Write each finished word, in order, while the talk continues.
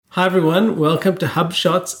Hi everyone, welcome to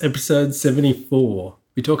HubShots episode 74.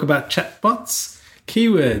 We talk about chatbots,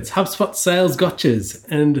 keywords, HubSpot sales gotchas,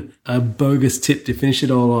 and a bogus tip to finish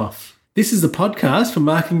it all off. This is the podcast for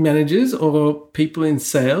marketing managers or people in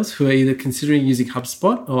sales who are either considering using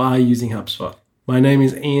HubSpot or are using HubSpot. My name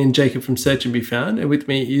is Ian Jacob from Search and Be Found, and with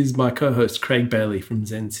me is my co-host Craig Bailey from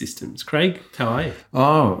Zen Systems. Craig, how are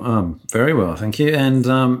you? Very well, thank you. And,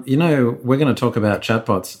 we're going to talk about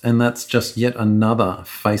chatbots, and that's just yet another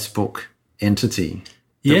Facebook entity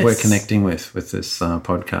that we're connecting with this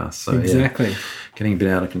podcast. So, exactly. Getting a bit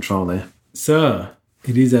out of control there. So,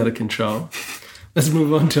 it is out of control. Let's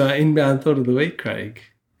move on to our inbound thought of the week, Craig.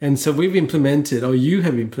 And so you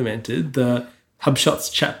have implemented the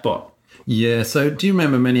HubShots chatbot. Yeah, so do you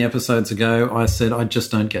remember many episodes ago I said I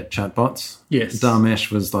just don't get chatbots? Yes.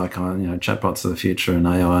 Dharmesh was like, chatbots are the future and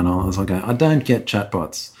AI and all. I was like, I don't get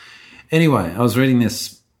chatbots. Anyway, I was reading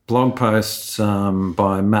this blog post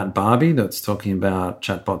by Matt Barbie that's talking about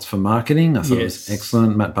chatbots for marketing. I thought it was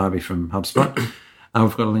excellent. Matt Barbie from HubSpot.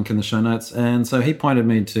 We've got a link in the show notes. And so he pointed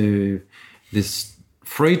me to this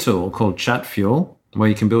free tool called ChatFuel, where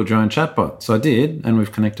you can build your own chatbot. So I did, and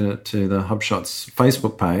we've connected it to the HubShots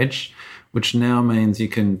Facebook page, which now means you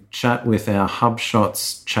can chat with our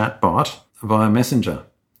HubShots chatbot via Messenger.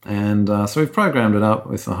 And so we've programmed it up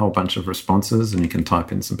with a whole bunch of responses, and you can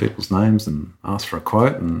type in some people's names and ask for a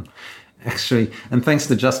quote. And thanks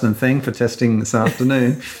to Justin Thing for testing this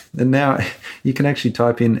afternoon, and now you can actually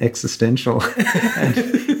type in existential and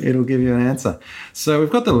it'll give you an answer. So we've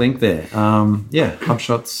got the link there.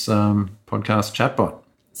 HubShots podcast chatbot.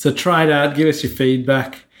 So try it out, give us your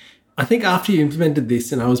feedback. I think after you implemented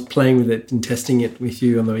this and I was playing with it and testing it with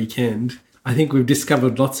you on the weekend, I think we've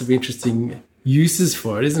discovered lots of interesting uses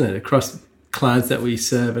for it, isn't it, across clients that we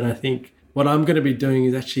serve. And I think what I'm going to be doing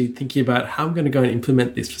is actually thinking about how I'm going to go and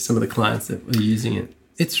implement this for some of the clients that are using it.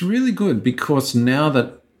 It's really good because now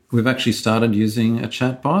that we've actually started using a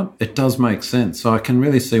chatbot, it does make sense. So I can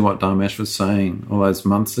really see what Dharmesh was saying all those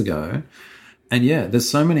months ago. And there's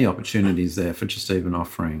so many opportunities there for just even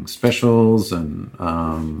offering specials and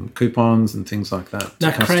coupons and things like that.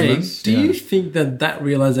 Now, Craig, do you think that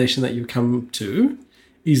realization that you come to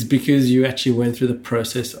is because you actually went through the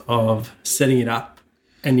process of setting it up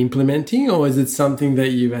and implementing, or is it something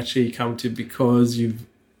that you've actually come to because you've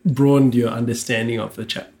broadened your understanding of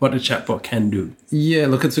what a chatbot can do? Yeah,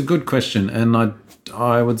 look, it's a good question, and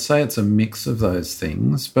I would say it's a mix of those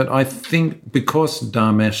things. But I think because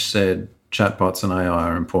Dharmesh said chatbots and AI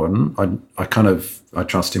are important, I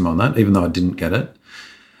trust him on that, even though I didn't get it.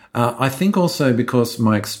 I think also because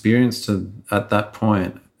my experience at that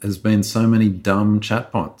point has been so many dumb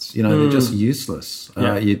chatbots. They're just useless.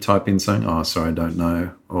 You type in saying, "Oh, sorry, I don't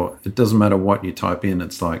know," or it doesn't matter what you type in.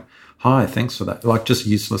 It's like, "Hi, thanks for that." Like just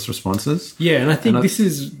useless responses. Yeah, and I think this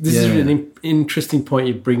is an interesting point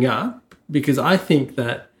you bring up, because I think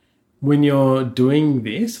that when you're doing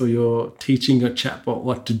this or you're teaching a chatbot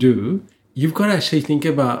what to do, you've got to actually think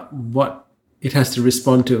about what it has to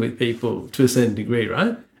respond to with people to a certain degree,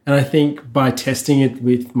 right? And I think by testing it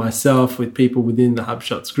with myself, with people within the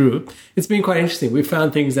HubShots group, it's been quite interesting. We've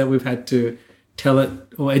found things that we've had to tell it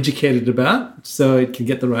or educate it about so it can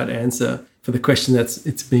get the right answer for the question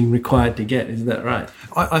it's being required to get. Isn't that right?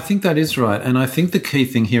 I think that is right. And I think the key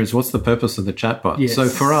thing here is what's the purpose of the chatbot? Yes. So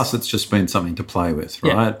for us, it's just been something to play with,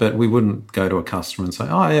 right? Yeah. But we wouldn't go to a customer and say,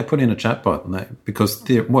 put in a chatbot. Because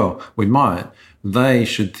we might. They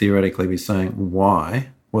should theoretically be saying, why?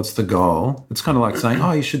 What's the goal? It's kind of like saying,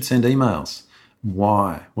 you should send emails.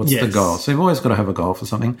 Why? What's the goal? So you've always got to have a goal for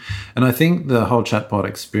something. And I think the whole chatbot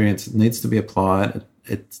experience needs to be applied.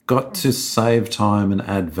 It's got to save time and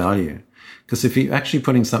add value. Because if you're actually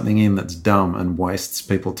putting something in that's dumb and wastes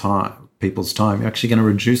people's time, you're actually going to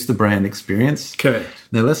reduce the brand experience. Correct.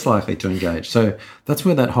 They're less likely to engage. So that's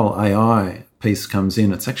where that whole AI piece comes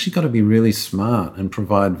in. It's actually got to be really smart and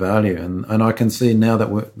provide value. And I can see now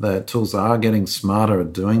that the tools are getting smarter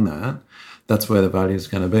at doing that. That's where the value is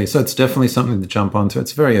going to be. So it's definitely something to jump onto.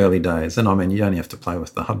 It's very early days. And you only have to play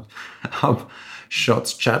with the HubShots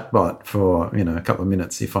chatbot for, a couple of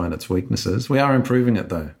minutes. You find its weaknesses. We are improving it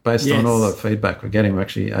though. Based on all the feedback we're getting, we're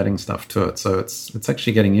actually adding stuff to it. So it's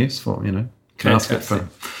actually getting useful, Can ask it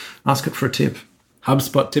for a tip.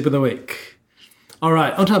 HubSpot tip of the week. All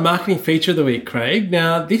right, onto our marketing feature of the week, Craig.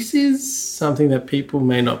 Now, this is something that people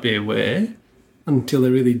may not be aware until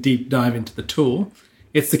they really deep dive into the tool.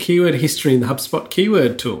 It's the keyword history in the HubSpot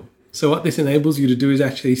keyword tool. So what this enables you to do is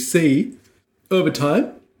actually see over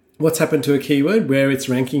time what's happened to a keyword, where its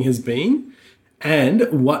ranking has been, and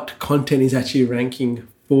what content is actually ranking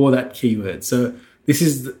for that keyword. So this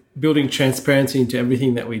is building transparency into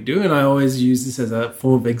everything that we do. And I always use this as a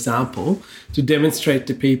form of example to demonstrate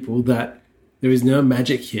to people that there is no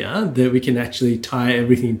magic here, that we can actually tie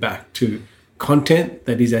everything back to content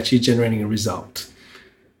that is actually generating a result.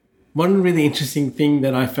 One really interesting thing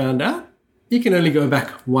that I found out, you can only go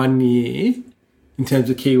back 1 year in terms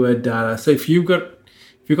of keyword data. So if you've got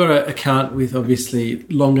an account with obviously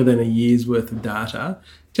longer than a year's worth of data,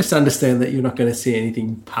 just understand that you're not going to see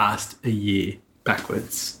anything past a year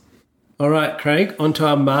backwards. All right, Craig, on to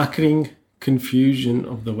our marketing confusion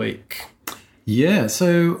of the week. Yeah,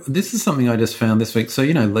 so this is something I just found this week. So,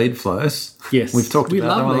 lead flows. Yes. We've talked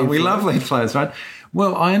about that one. We love lead flows, right?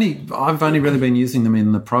 Well, I've only really been using them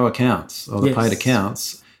in the pro accounts or the paid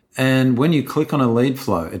accounts. And when you click on a lead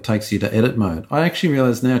flow, it takes you to edit mode. I actually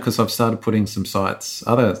realize now, because I've started putting some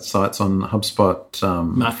other sites on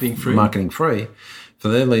HubSpot marketing free for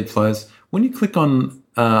their lead flows. When you click on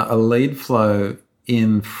a lead flow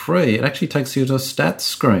in free, it actually takes you to a stats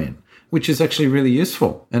screen, which is actually really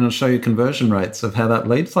useful. And it'll show you conversion rates of how that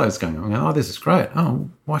lead flow is going. I'm going, oh, this is great. Oh,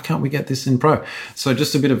 why can't we get this in Pro? So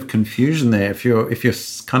just a bit of confusion there. If you're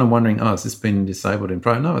kind of wondering, oh, has this been disabled in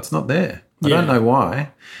Pro? No, it's not there. I don't know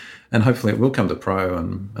why. And hopefully it will come to Pro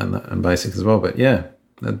and Basic as well. But yeah,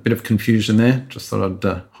 a bit of confusion there. Just thought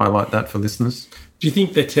I'd highlight that for listeners. Do you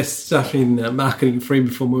think they test stuff in marketing free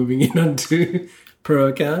before moving in onto Pro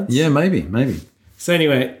accounts? Yeah, maybe. So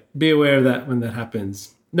anyway, be aware of that when that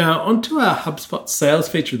happens. Now, onto our HubSpot sales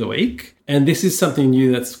feature of the week. And this is something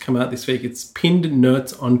new that's come out this week. It's pinned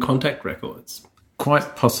notes on contact records.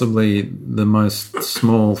 Quite possibly the most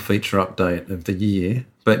small feature update of the year.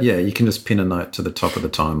 But yeah, you can just pin a note to the top of the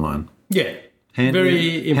timeline. Yeah. Handy,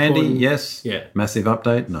 very important. Handy, yes. Yeah. Massive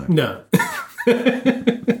update, no. No.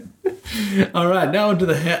 All right, now onto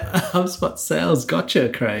the HubSpot sales gotcha,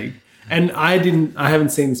 Craig. And I haven't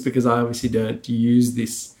seen this because I obviously don't use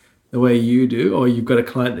this the way you do, or you've got a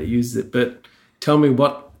client that uses it. But tell me,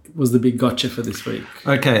 what was the big gotcha for this week?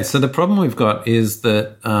 Okay, so the problem we've got is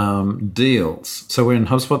that deals. So we're in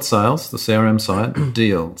HubSpot Sales, the CRM site,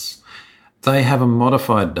 deals. They have a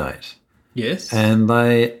modified date. Yes. And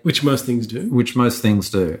which most things do.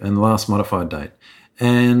 And the last modified date.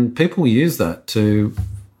 And people use that to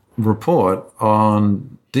report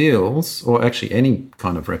on deals, or actually any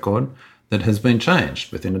kind of record that has been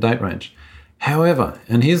changed within a date range. However,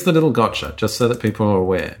 and here's the little gotcha, just so that people are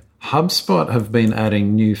aware, HubSpot have been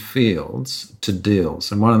adding new fields to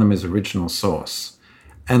deals, and one of them is original source.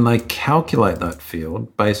 And they calculate that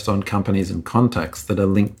field based on companies and contacts that are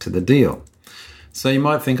linked to the deal. So you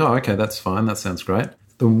might think, oh, okay, that's fine, that sounds great.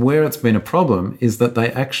 Where it's been a problem is that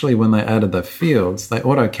they actually, when they added the fields, they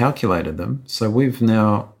auto-calculated them. So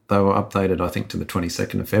they were updated, I think, to the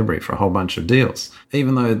 22nd of February for a whole bunch of deals,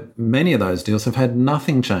 even though many of those deals have had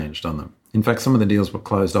nothing changed on them. In fact, some of the deals were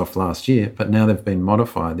closed off last year, but now they've been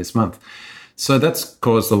modified this month. So that's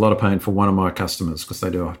caused a lot of pain for one of my customers because they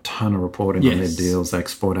do a ton of reporting on their deals. They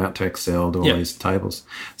export out to Excel, do all these tables.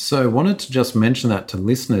 So I wanted to just mention that to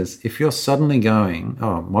listeners. If you're suddenly going,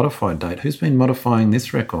 oh, modified date, who's been modifying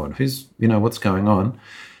this record? What's going on?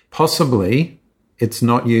 Possibly it's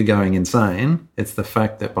not you going insane. It's the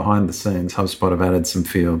fact that behind the scenes, HubSpot have added some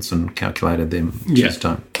fields and calculated them each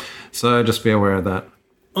time. So just be aware of that.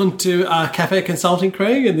 On to our Cafe Consulting,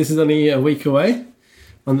 Craig, and this is only a week away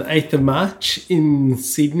on the 8th of March in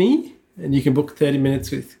Sydney. And you can book 30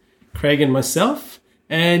 minutes with Craig and myself,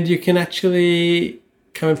 and you can actually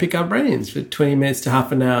come and pick our brains for 20 minutes to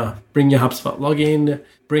half an hour. Bring your HubSpot login,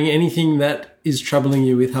 bring anything that is troubling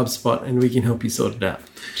you with HubSpot, and we can help you sort it out.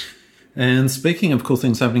 And speaking of cool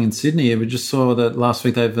things happening in Sydney, we just saw that last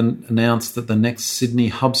week they've announced that the next Sydney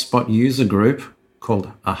HubSpot user group,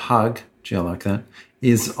 called a HUG, gee, I like that,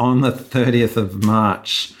 is on the 30th of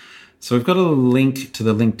March. So we've got a link to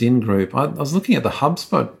the LinkedIn group. I was looking at the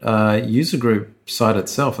HubSpot user group site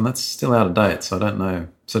itself, and that's still out of date, so I don't know.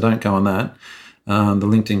 So don't go on that. The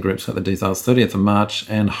LinkedIn group's got the details, 30th of March,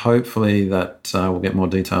 and hopefully that we'll get more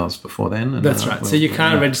details before then. And, that's right. So you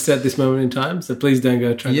can't register at this moment in time, so please don't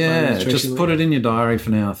go trying to find registration. Just put it in your diary for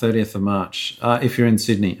now, 30th of March, if you're in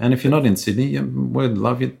Sydney. And if you're not in Sydney, we'd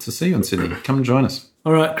love you to see you in Sydney. Come and join us.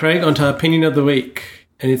 All right, Craig, on to our opinion of the week,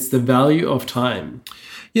 and it's the value of time.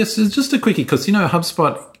 Yes, it's just a quickie, because,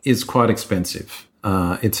 HubSpot is quite expensive.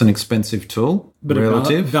 It's an expensive tool, but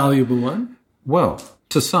relative. A valuable one? Well,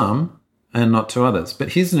 to some, and not to others.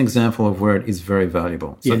 But here's an example of where it is very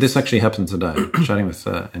valuable. So this actually happened today, chatting with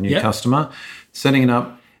a new customer, setting it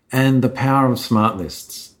up, and the power of smart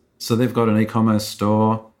lists. So they've got an e-commerce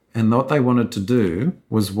store, and what they wanted to do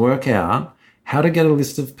was work out how to get a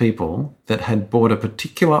list of people that had bought a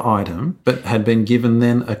particular item but had been given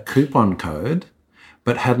then a coupon code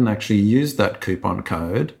but hadn't actually used that coupon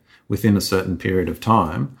code within a certain period of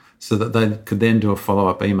time so that they could then do a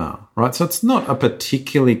follow-up email, right? So it's not a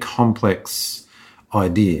particularly complex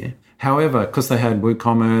idea. However, because they had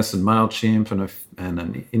WooCommerce and MailChimp and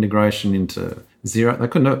an integration into Xero, they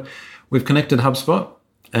couldn't do it. We've connected HubSpot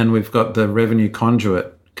and we've got the Revenue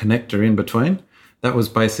Conduit connector in between. That was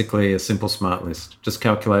basically a simple smart list, just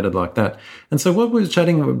calculated like that. And so what we were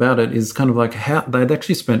chatting about it is kind of like how they'd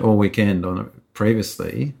actually spent all weekend on it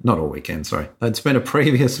previously. Not all weekend, sorry. They'd spent a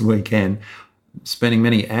previous weekend spending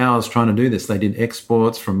many hours trying to do this. They did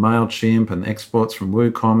exports from MailChimp and exports from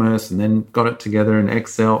WooCommerce and then got it together in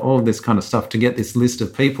Excel, all of this kind of stuff to get this list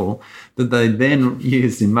of people that they then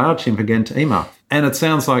used in MailChimp again to email. And it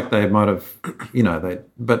sounds like they might have,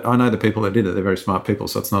 but I know the people that did it, they're very smart people,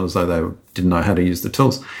 so it's not as though they didn't know how to use the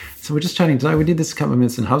tools. So we're just chatting today. We did this a couple of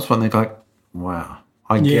minutes in HubSpot and they're like, wow,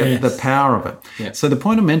 I get the power of it. Yeah. So the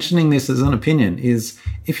point of mentioning this as an opinion is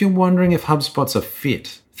if you're wondering if HubSpot's a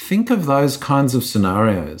fit, think of those kinds of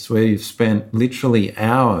scenarios where you've spent literally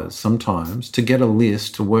hours sometimes to get a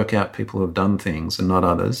list to work out people who have done things and not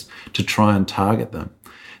others to try and target them.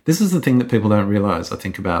 This is the thing that people don't realize, I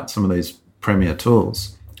think, about some of these premier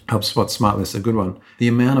tools. HubSpot Smart List is a good one. The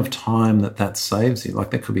amount of time that saves you, like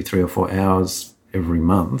that could be 3 or 4 hours every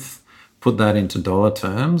month. Put that into dollar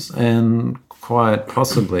terms and quite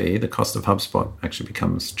possibly the cost of HubSpot actually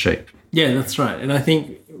becomes cheap. Yeah, that's right. And I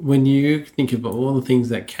think when you think of all the things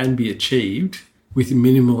that can be achieved with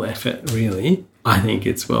minimal effort, really, I think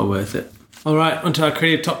it's well worth it. All right, onto our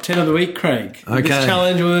Creative Top 10 of the week, Craig. Okay. This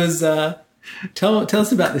challenge was... Tell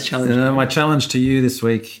us about this challenge. My challenge to you this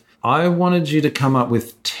week, I wanted you to come up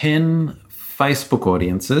with 10 Facebook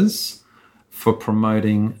audiences for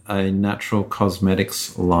promoting a natural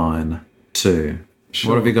cosmetics line too.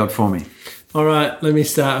 Sure. What have you got for me? All right, let me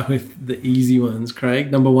start with the easy ones,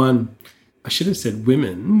 Craig. Number 1, I should have said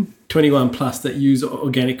women 21 plus that use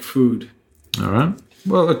organic food. All right.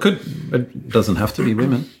 Well, it doesn't have to be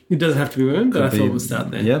women. It doesn't have to be women, but I thought we'll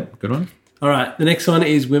start there. Yep, good one. All right, the next one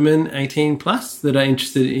is women 18 plus that are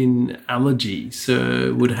interested in allergy,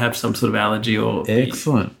 so would have some sort of allergy or...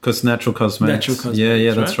 Excellent, because natural cosmetics. Natural cosmetics,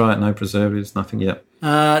 yeah, that's right. No preservatives, nothing yet.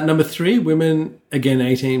 Number 3, women, again,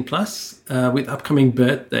 18 plus, with upcoming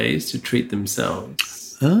birthdays to treat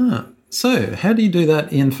themselves. So how do you do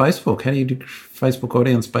that in Facebook? How do you do Facebook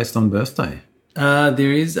audience based on birthday?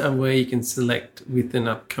 There is a way you can select with an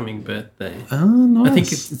upcoming birthday. Oh, nice. I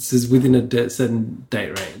think it says within a certain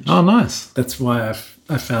date range. Oh, nice. That's why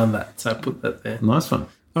I found that, so I put that there. Nice one.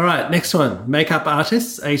 All right, next one. Makeup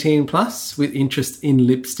artists, 18 plus, with interest in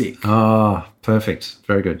lipstick. Ah, perfect.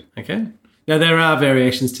 Very good. Okay. Now, there are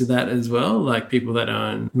variations to that as well, like people that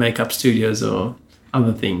own makeup studios or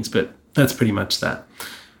other things, but that's pretty much that.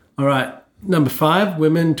 All right. Number 5,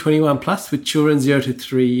 women 21 plus with children 0 to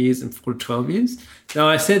 3 years and 4 to 12 years. Now,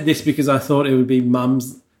 I said this because I thought it would be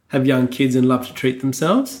mums have young kids and love to treat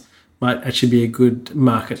themselves. Might actually be a good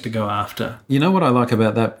market to go after. You know what I like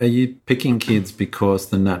about that? Are you picking kids because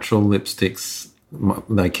the natural lipsticks,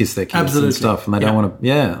 they kiss their kids Absolutely. And stuff and they don't want to...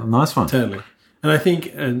 Yeah, nice one. Totally. And I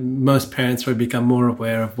think most parents will become more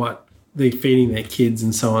aware of what they're feeding their kids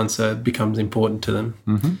and so on, so it becomes important to them.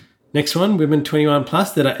 Mm-hmm. Next one, women 21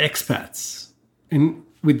 plus that are expats. And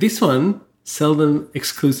with this one, sell them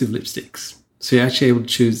exclusive lipsticks. So you're actually able to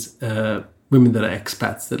choose women that are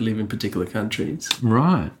expats that live in particular countries.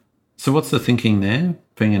 Right. So what's the thinking there,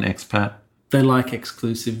 being an expat? They like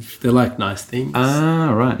exclusive. They like nice things.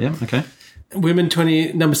 Ah, right. Yeah, okay.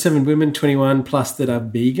 Number 7, women 21 plus that are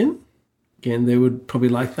vegan. Again, they would probably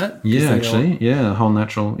like that. Yeah, actually. Yeah, whole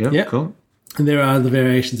natural. Yep, cool. And there are other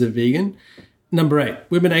variations of vegan. Number 8,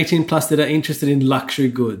 women 18 plus that are interested in luxury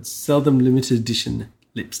goods. Sell them limited edition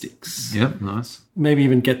lipsticks. Yep, nice. Maybe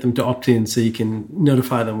even get them to opt in so you can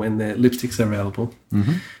notify them when their lipsticks are available.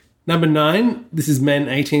 Mm-hmm. Number 9, this is men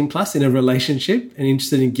 18 plus in a relationship and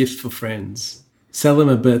interested in gifts for friends. Sell them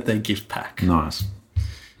a birthday gift pack. Nice.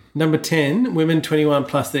 Number 10, women 21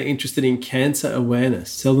 plus that are interested in cancer awareness.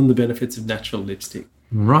 Sell them the benefits of natural lipstick.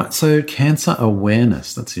 Right, so cancer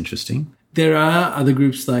awareness, that's interesting. There are other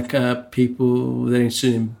groups like people that are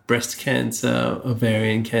interested in breast cancer,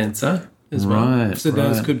 ovarian cancer as well. Right, so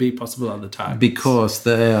those could be possible other types. Because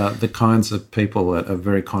they are the kinds of people that are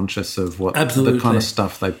very conscious of what the kind of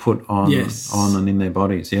stuff they put on and in their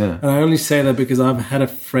bodies, yeah. And I only say that because I've had a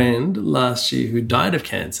friend last year who died of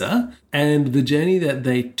cancer, and the journey that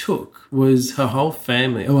they took was her whole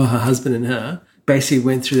family, well, her husband and her, basically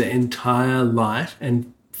went through their entire life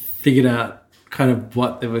and figured out kind of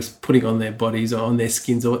what they were putting on their bodies or on their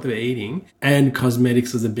skins or what they were eating. And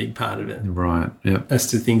cosmetics was a big part of it. Right, yep. As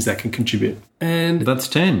to things that can contribute. And that's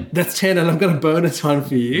 10. That's 10. And I've got a bonus one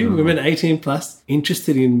for you. Women 18 plus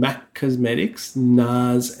interested in MAC Cosmetics,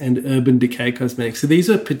 NARS, and Urban Decay Cosmetics. So these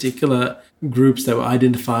are particular groups that were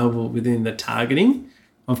identifiable within the targeting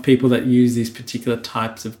of people that use these particular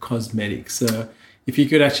types of cosmetics. So if you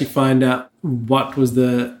could actually find out what was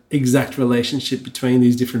the exact relationship between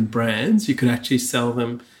these different brands, you could actually sell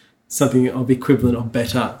them something of equivalent or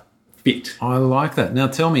better fit. I like that. Now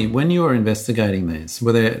tell me, when you were investigating these,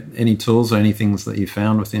 were there any tools or any things that you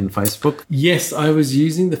found within Facebook? Yes, I was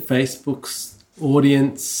using the Facebook's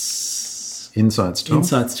audience Insights tool.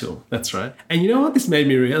 Insights tool, that's right. And you know what this made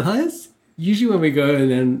me realize? Usually when we go and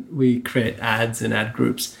then we create ads and ad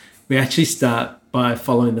groups, we actually start by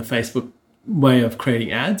following the Facebook way of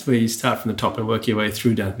creating ads, where you start from the top and work your way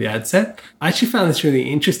through down to the ad set. I actually found this really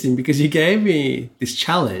interesting because you gave me this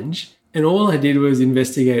challenge and all I did was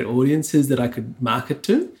investigate audiences that I could market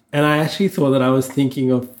to. And I actually thought that I was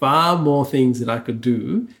thinking of far more things that I could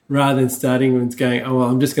do rather than starting and going, oh, well,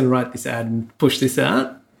 I'm just going to write this ad and push this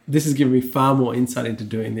out. This has given me far more insight into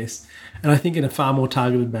doing this. And I think in a far more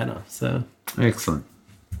targeted manner. So excellent.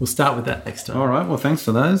 We'll start with that next time. All right. Well, thanks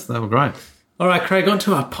for those. They were great. All right, Craig, on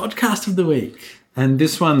to our podcast of the week. And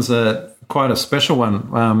this one's quite a special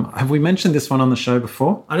one. Have we mentioned this one on the show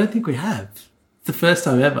before? I don't think we have. It's the first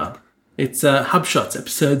time ever. It's HubShots,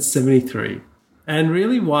 episode 73. And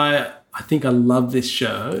really why I think I love this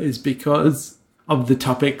show is because of the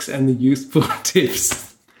topics and the useful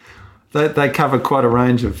tips. They cover quite a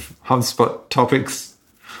range of HubSpot topics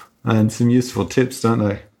and some useful tips, don't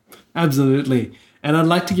they? Absolutely. And I'd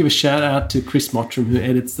like to give a shout out to Chris Mottram, who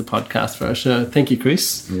edits the podcast for our show. Thank you,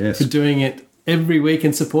 Chris, for doing it every week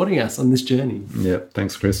and supporting us on this journey. Yep,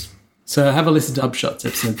 thanks, Chris. So have a listen to HubShots,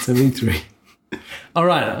 episode 73. All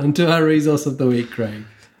right, on to our resource of the week, Craig.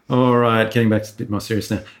 All right, getting back to a bit more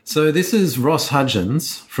serious now. So this is Ross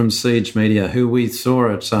Hudgens from Siege Media, who we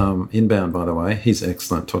saw at Inbound, by the way. He's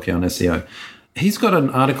excellent, talking on SEO. He's got an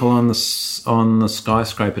article on the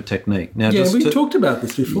skyscraper technique. Now, we've talked about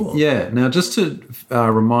this before. Yeah. Now, just to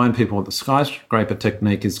remind people, the skyscraper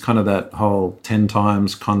technique is kind of that whole 10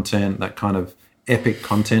 times content, that kind of epic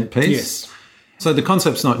content piece. Yes. So the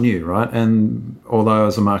concept's not new, right? And although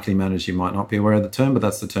as a marketing manager you might not be aware of the term, but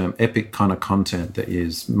that's the term, epic kind of content that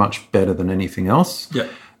is much better than anything else. Yeah.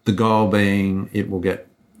 The goal being it will get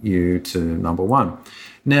you to number one.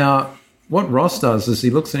 Now, what Ross does is he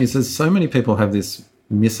looks and he says so many people have this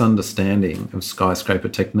misunderstanding of skyscraper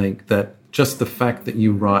technique that just the fact that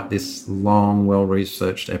you write this long,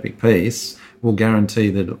 well-researched epic piece will guarantee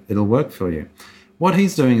that it'll work for you. What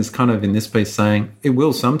he's doing is kind of in this piece saying it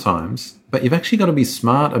will sometimes, but you've actually got to be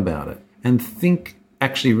smart about it and think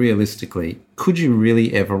actually realistically, could you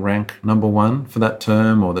really ever rank number one for that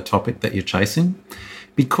term or the topic that you're chasing?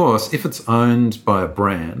 Because if it's owned by a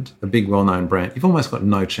brand, a big well-known brand, you've almost got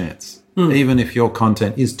no chance. Even if your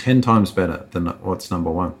content is 10 times better than what's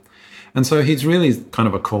number one. And so he's really kind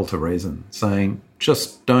of a call to reason, saying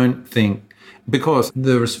just don't think, because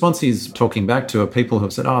the response he's talking back to are people who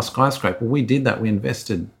have said, oh, skyscraper, we did that. We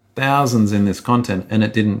invested thousands in this content and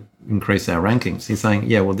it didn't increase our rankings. He's saying,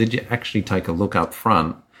 yeah, well, did you actually take a look up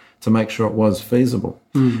front to make sure it was feasible?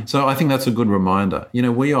 So I think that's a good reminder. You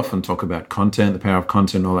know, we often talk about content, the power of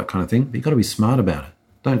content, all that kind of thing, but you've got to be smart about it.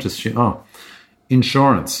 Don't just shoot,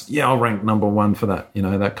 insurance, yeah, I'll rank number one for that, you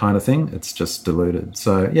know, that kind of thing. It's just diluted.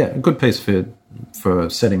 So, yeah, a good piece for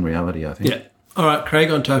setting reality, I think. Yeah. All right,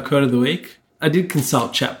 Craig, on to our quote of the week. I did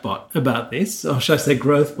consult Chatbot about this, or should I say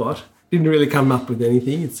GrowthBot. Didn't really come up with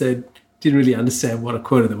anything. It said, didn't really understand what a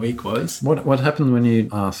quote of the week was. What happened when you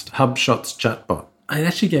asked HubShots Chatbot? It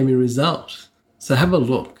actually gave me a result. So have a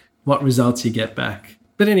look what results you get back.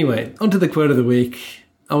 But anyway, on to the quote of the week.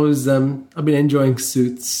 I've been enjoying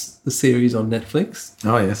Suits, the series on Netflix.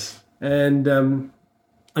 Oh, yes. And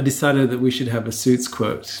I decided that we should have a Suits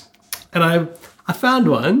quote. And I found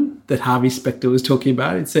one that Harvey Specter was talking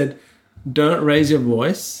about. It said, don't raise your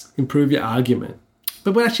voice, improve your argument.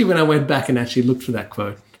 But when I went back and actually looked for that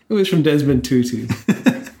quote, it was from Desmond Tutu.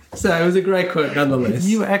 So it was a great quote nonetheless.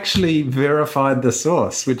 You actually verified the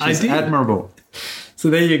source, which is admirable. So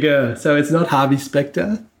there you go. So it's not Harvey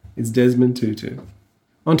Specter, it's Desmond Tutu.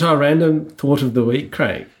 On to our random thought of the week,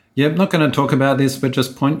 Craig. Yeah, I'm not going to talk about this, but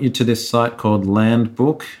just point you to this site called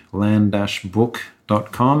Landbook,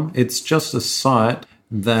 land-book.com. It's just a site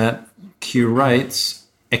that curates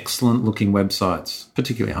excellent-looking websites,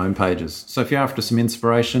 particularly homepages. So if you're after some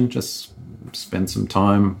inspiration, just spend some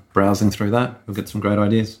time browsing through that. You'll get some great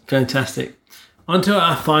ideas. Fantastic. On to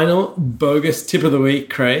our final bogus tip of the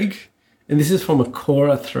week, Craig. And this is from a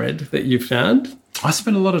Quora thread that you found. I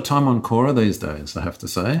spend a lot of time on Quora these days, I have to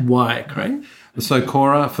say. Why, Craig? So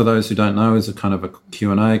Quora, for those who don't know, is a kind of a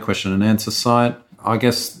Q&A, question and answer site. I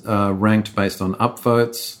guess ranked based on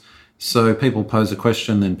upvotes. So people pose a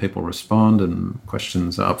question, then people respond, and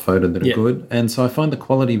questions are upvoted that are good. And so I find the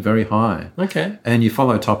quality very high. Okay. And you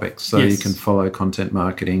follow topics. So you can follow content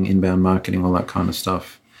marketing, inbound marketing, all that kind of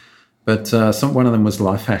stuff. But one of them was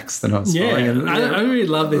life hacks that I was following. I really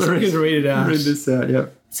love this. I'm going to read it out. Read this out, yeah.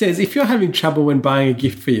 It says, if you're having trouble when buying a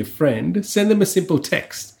gift for your friend, send them a simple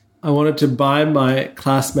text. I wanted to buy my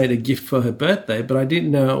classmate a gift for her birthday, but I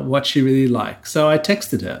didn't know what she really liked. So I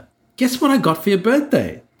texted her, guess what I got for your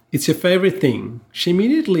birthday? It's your favorite thing. She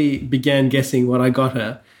immediately began guessing what I got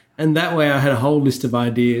her, and that way I had a whole list of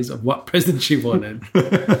ideas of what present she wanted.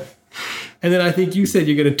 And then I think you said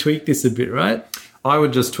you're going to tweak this a bit, right? I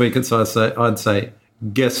would just tweak it. So I'd say,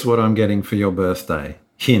 guess what I'm getting for your birthday?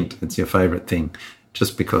 Hint, it's your favorite thing.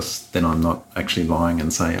 Just because then I'm not actually lying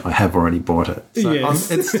and say I have already bought it. So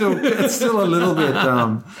it's still a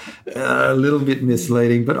little bit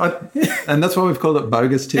misleading. And that's why we've called it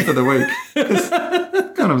bogus tip of the week. It's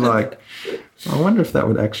kind of like, I wonder if that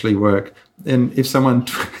would actually work. And if someone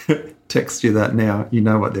texts you that now, you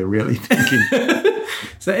know what they're really thinking.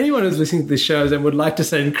 So anyone who's listening to the shows and would like to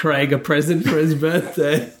send Craig a present for his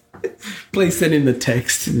birthday, please send in the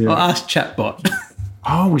text or ask Chatbot.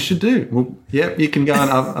 Oh, we should do. Well, you can go and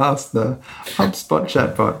ask the HubSpot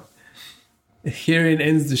chatbot. Herein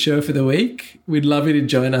ends the show for the week. We'd love you to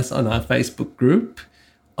join us on our Facebook group,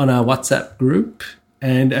 on our WhatsApp group,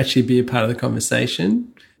 and actually be a part of the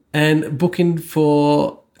conversation. And book in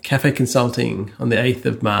for Cafe Consulting on the 8th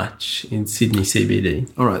of March in Sydney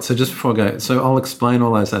CBD. All right, so just before I go, so I'll explain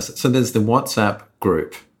all those assets. So there's the WhatsApp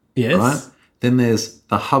group, right? Then there's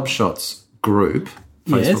the HubShots group,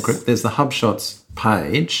 Facebook group. There's the HubShots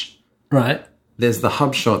page. Right. There's the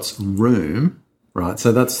HubShots room, right?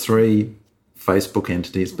 So that's 3 Facebook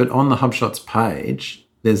entities. But on the HubShots page,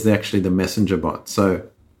 there's actually the messenger bot. So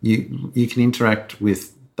you can interact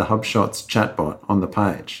with the HubShots chatbot on the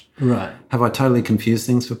page. Right. Have I totally confused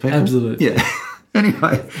things for people? Absolutely. Yeah.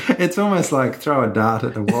 Anyway, it's almost like throw a dart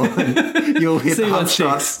at a wall and you'll hit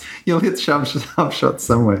HubShots. You'll hit HubShots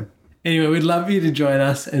somewhere. Anyway, we'd love you to join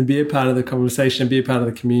us and be a part of the conversation, be a part of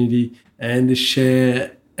the community, and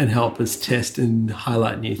share and help us test and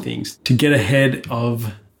highlight new things to get ahead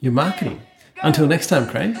of your marketing. Until next time,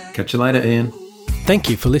 Craig. Catch you later, Ian. Thank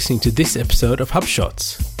you for listening to this episode of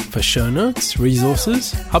HubShots. For show notes,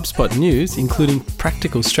 resources, HubSpot news, including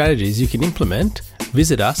practical strategies you can implement,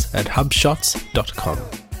 visit us at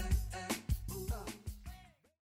hubshots.com.